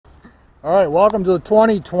All right, welcome to the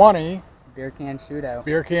 2020 Beer can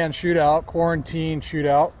shootout, quarantine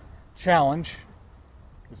shootout challenge.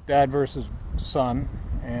 It's dad versus son,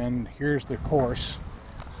 and here's the course.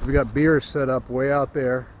 So we got beers set up way out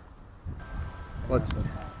there. But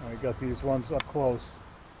we got these ones up close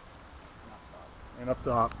and up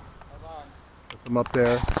top. Put them up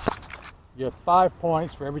there. You get 5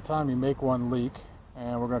 points for every time you make one leak,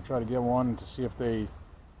 and we're going to try to get one to see if they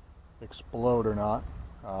explode or not.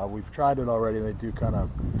 We've tried it already. They do kind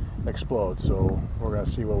of explode, so we're going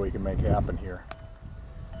to see what we can make happen here.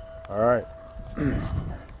 All right.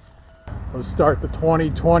 Let's start the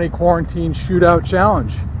 2020 quarantine shootout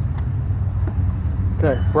challenge.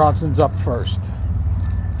 Okay, Bronson's up first.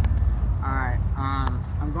 Alright,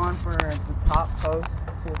 I'm going for the top post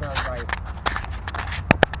to the right.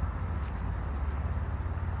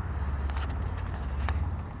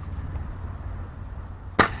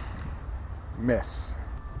 Miss.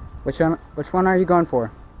 Which one are you going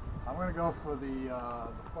for? I'm going to go for the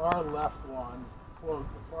far left one, the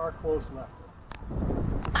far close left one.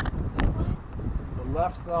 The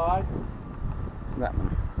left side. That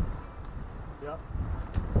one. Yep.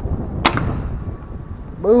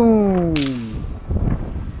 Boom!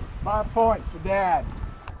 5 points for Dad.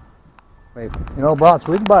 Wait. You know,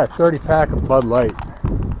 Bronson, we can buy a 30-pack of Bud Light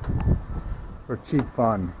for cheap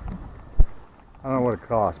fun. I don't know what it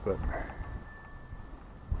costs, but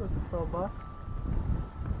What's it, $12?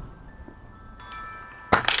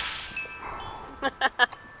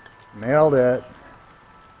 nailed it.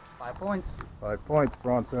 5 points. 5 points,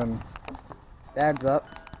 Bronson. Dad's up.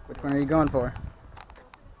 Which one are you going for?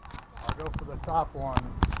 I'll go for the top one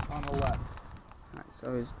on the left. Alright,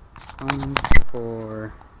 so he's going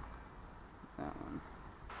for that one.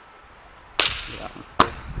 That one.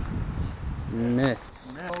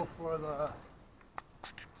 Miss. Go for the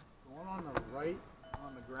one on the right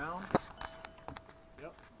on the ground.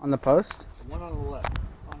 Yep. On the post? The one on the left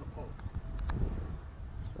on the post.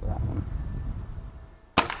 So that one.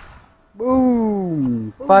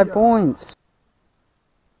 Boom! Booyah. 5 points.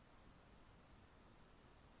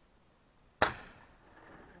 I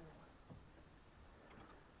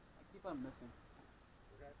keep on missing.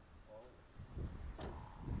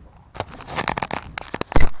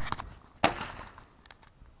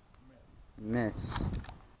 Miss.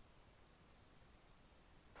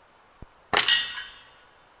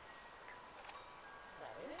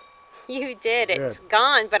 You did. It's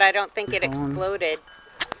gone, but I don't think it exploded.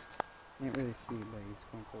 Can't really see, but he's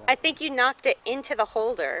going for that. I think you knocked it into the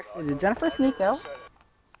holder. Hey, did Jennifer sneak out?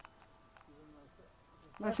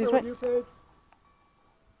 No, she's right.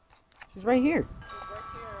 She's right here.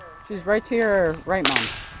 She's right to your right, Mom.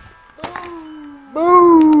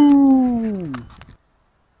 Boom!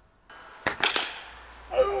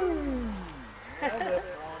 Boom!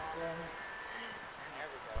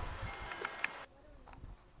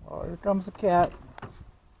 Oh, here comes the cat.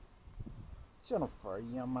 Jennifer,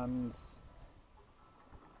 yummans.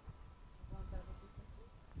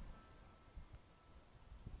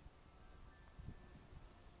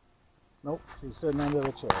 Nope, she's sitting under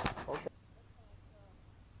the chair. Okay.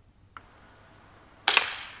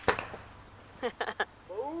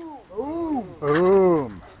 Boom! Boom!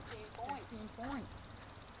 Boom! 15 points.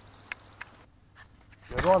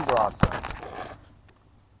 Good one, Bronson.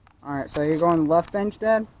 Alright, so you're going left bench,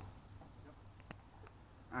 Dad?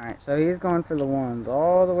 Alright, so he's going for the ones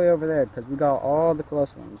all the way over there because we got all the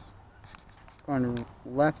close ones. Going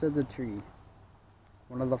left of the tree.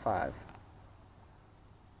 One of the 5.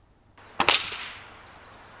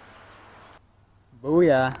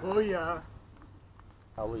 Booyah. Booyah!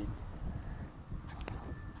 I leaked.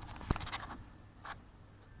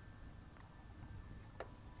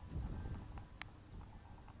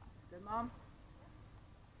 Good, Mom?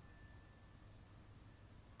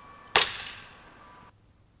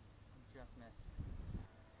 Just missed.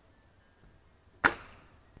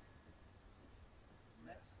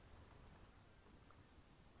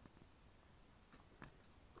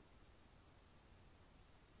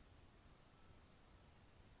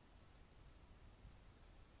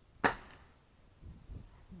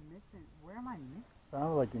 Missing. Where am I missing?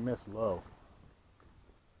 Sounded like you missed low.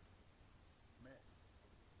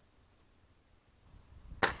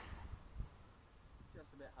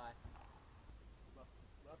 Just a bit high.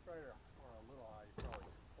 Left, right, or a little high. You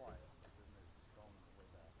probably quiet. Then it's going way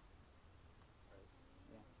back. Right?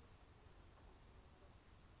 Yeah.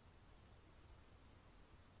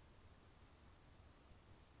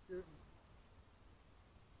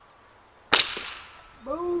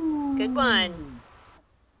 Boom! Good one.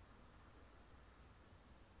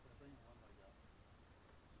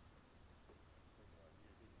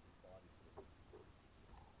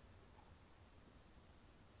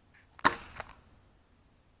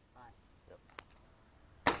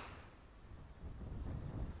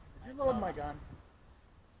 load my gun.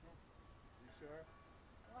 You sure?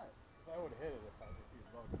 What? Because I would have hit it if you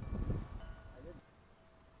loaded it. I didn't.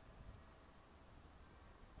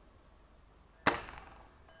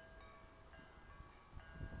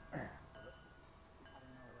 I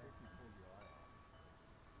don't know where you pulled your eye off.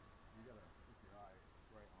 You gotta keep your eye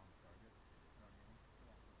right on the target. You know what I mean?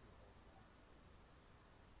 Yeah.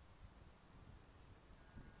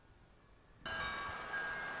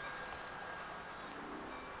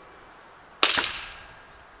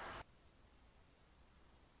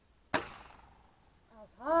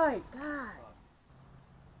 Hi, God.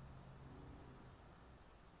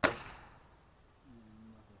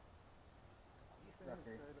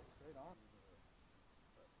 Straight on.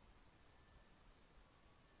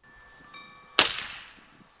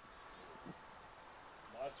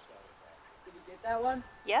 Much better. Did you get that one?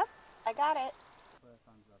 Yep, I got it. Put a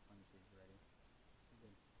thumbs up when she's ready.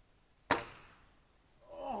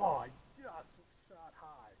 Oh, I just shot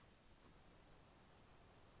high.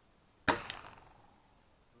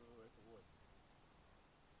 Ooh, it's a wood.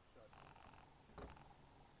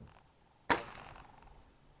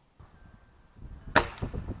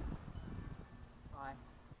 Bye.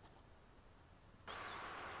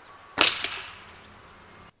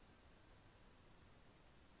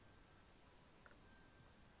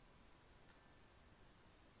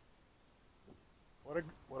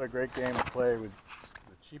 What a great game to play with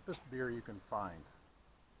the cheapest beer you can find.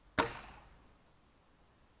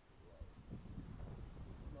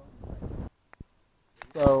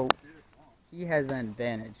 So he has an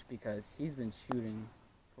advantage because he's been shooting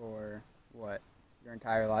for what, your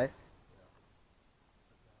entire life?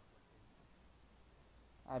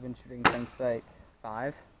 I've been shooting since like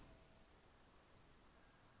 5.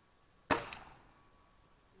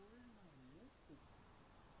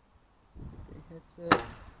 Hits it.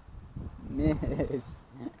 Miss.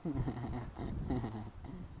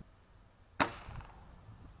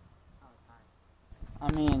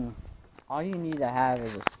 I mean, all you need to have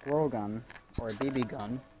is a squirrel gun or a BB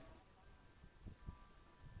gun.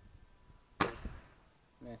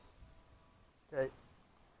 Miss. Okay.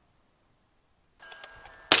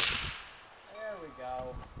 There we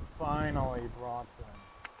go. Finally, Bronson.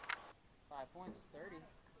 5 points, 30.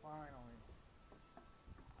 Finally.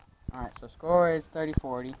 Alright, so score is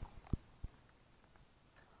 30-40.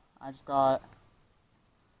 I just got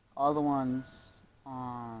all the ones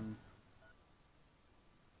on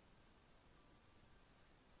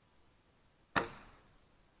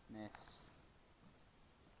miss.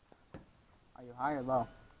 Are you high or low?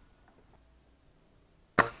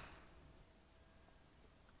 Yeah,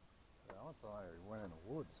 that's why I went in the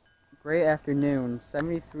woods. Great afternoon,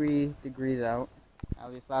 73 degrees out, at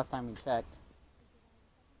least last time we checked.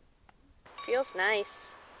 Feels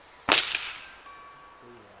nice.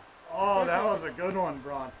 Oh, that was a good one,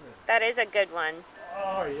 Bronson. That is a good one.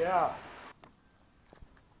 Oh, yeah.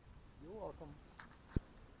 You're welcome.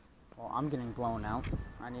 Well, I'm getting blown out.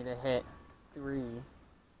 I need to hit 3,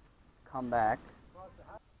 come back.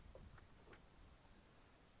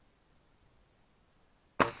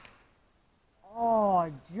 Oh,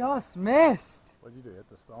 I just missed! What'd you do, hit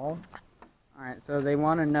the stone? Alright, so they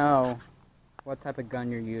want to know what type of gun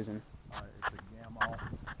you're using. Alright, it's a Gamma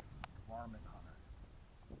Varmint Hunter.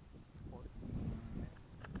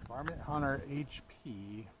 Varmint Hunter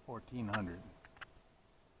HP 1400.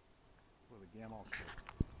 With a Gamma shit.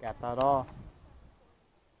 Got that all.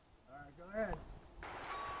 Alright, go ahead.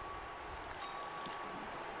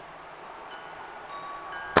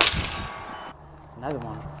 Another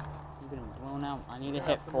one. I'm getting blown out. I need to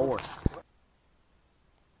hit 4.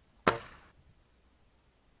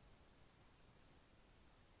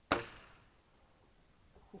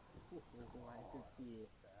 I can see it.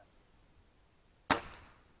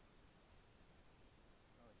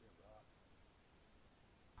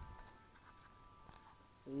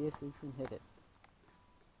 See if we can hit it.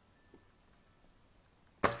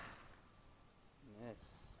 Miss.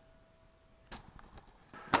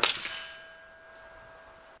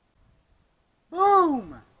 Boom!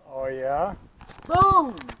 Oh, yeah?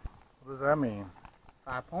 Boom! What does that mean?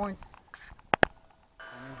 5 points.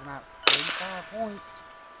 That means I'm at 35 points.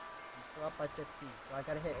 I'm still up by 15. So I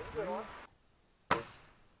gotta hit 3.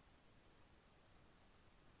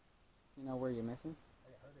 You know where you're missing? I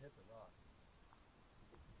heard it hit the rock.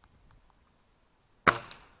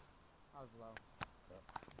 I was low.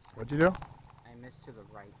 What'd you do? I missed to the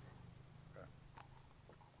right. Okay.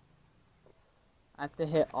 I have to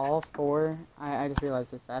hit all 4. I just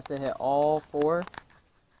realized this. I have to hit all 4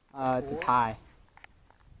 to tie.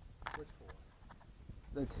 Which 4?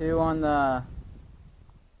 The 2 on the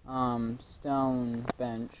stone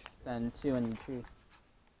bench then 2 in the tree.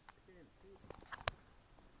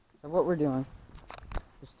 So what we're doing,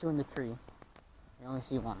 there's 2 in the tree. We only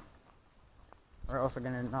see 1. We're also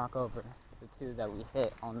gonna knock over the 2 that we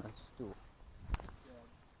hit on the stool.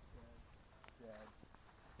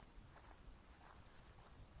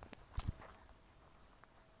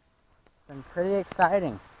 It's been pretty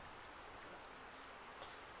exciting.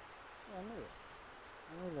 Yeah, I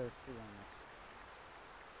knew there's 2 on this.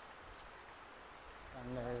 And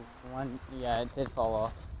there's 1, yeah, it did fall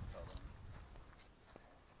off.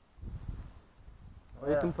 Or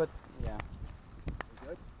you can put, yeah. You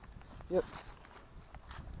good? Yep.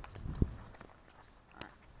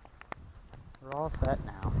 Alright. We're all set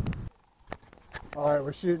now. Alright,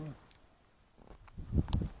 we're shooting.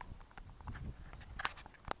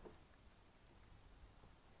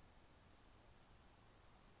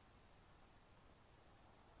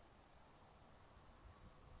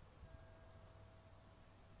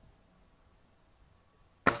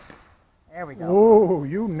 There we go. Whoa,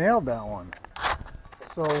 you nailed that one.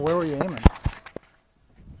 So where were you aiming?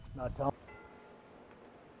 Not telling.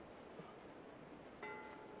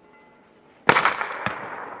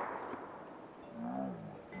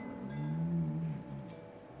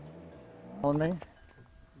 Telling me?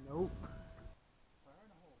 Nope.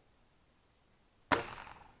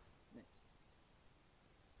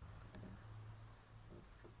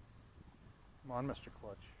 Come on, Mr.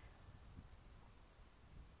 Clutch.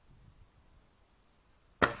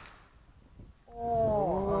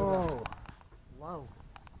 Oh, low.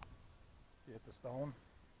 You hit the stone?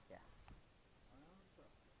 Yeah.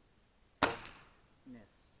 Miss.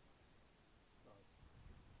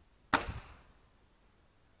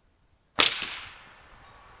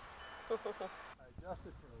 I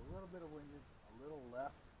adjusted for a little bit of wingage, a little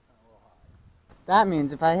left, and a little high. That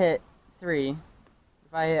means if I hit 3,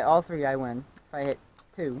 if I hit all 3, I win. If I hit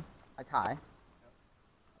 2, I tie.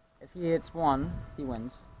 If he hits 1, he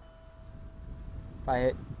wins. If I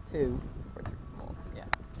hit 2 or 3, well, yeah,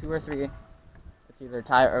 2 or 3, it's either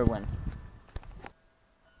tie or win.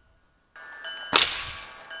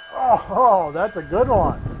 Oh, that's a good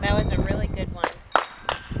one. That was a really good one.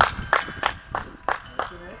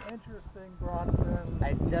 Making it interesting, Bronson. I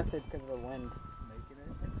adjusted because of the wind. Making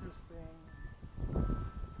it interesting.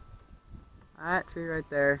 That tree right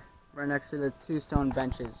there, right next to the 2 stone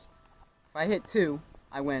benches. If I hit 2,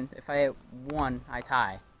 I win. If I hit 1, I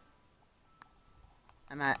tie.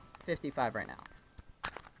 I'm at 55 right now.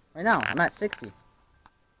 Right now, I'm at 60. If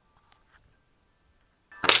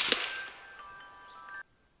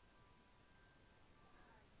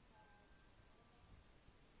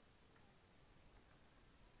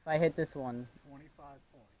I hit this one, 25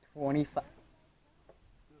 points.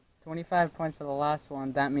 25 points for the last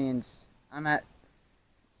one, that means I'm at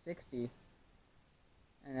 60.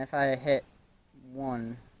 And if I hit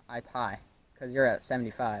 1, I tie. Because you're at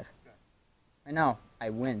 75. Okay. I know, I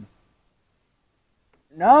win.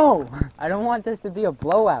 No! I don't want this to be a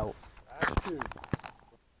blowout. That's 2.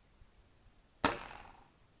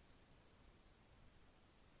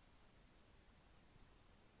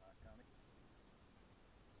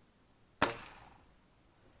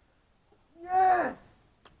 Yes!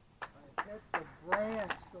 I hit the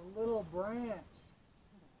branch, the little branch.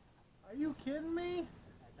 Are you kidding me?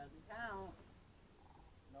 That doesn't count.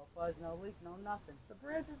 No fuzz, no leak, no nothing. The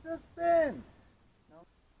branch is this thin. Nope.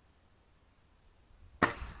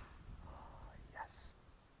 Yes.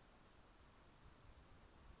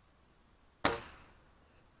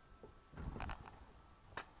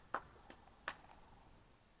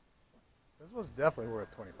 This was definitely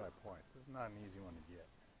worth 25 points. This is not an easy one to get.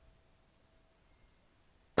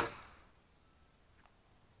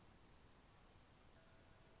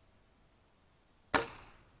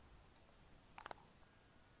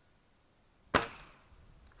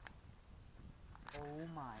 Oh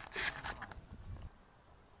my god.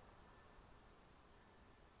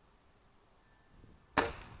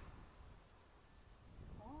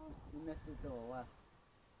 You missed it to the left.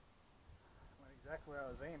 Went exactly where I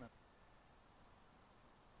was aiming.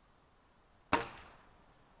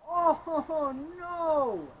 Oh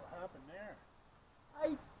no! What happened there? I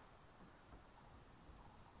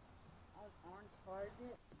was on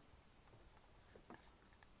target.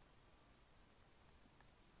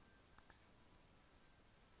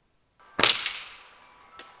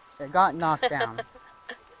 It got knocked down.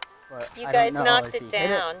 But You I guys don't know knocked if it he hit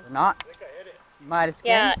down. or not. I think I hit it. You might have skimmed.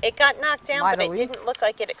 Yeah, it got knocked down, Might but have it leaked. didn't look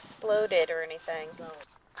like it exploded or anything.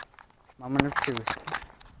 Moment of truth.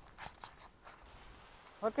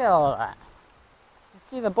 Look at all of that. You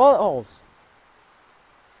see the bullet holes.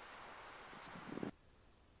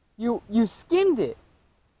 You skimmed it.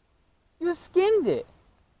 You skinned it.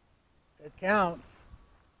 It counts.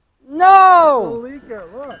 No! The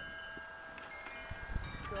leaker, look.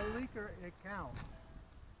 The leaker, it counts.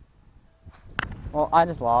 Well, I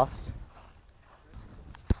just lost.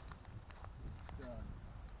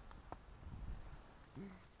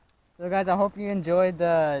 So guys, I hope you enjoyed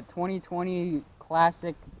the 2020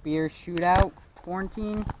 Classic Beer Shootout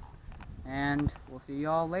Quarantine, and we'll see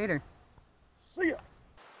y'all later. See ya.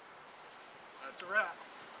 That's a wrap.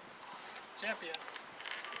 Champion.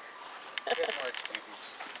 Get Mark's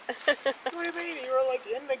babies. What do you mean? You were like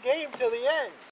in the game till the end.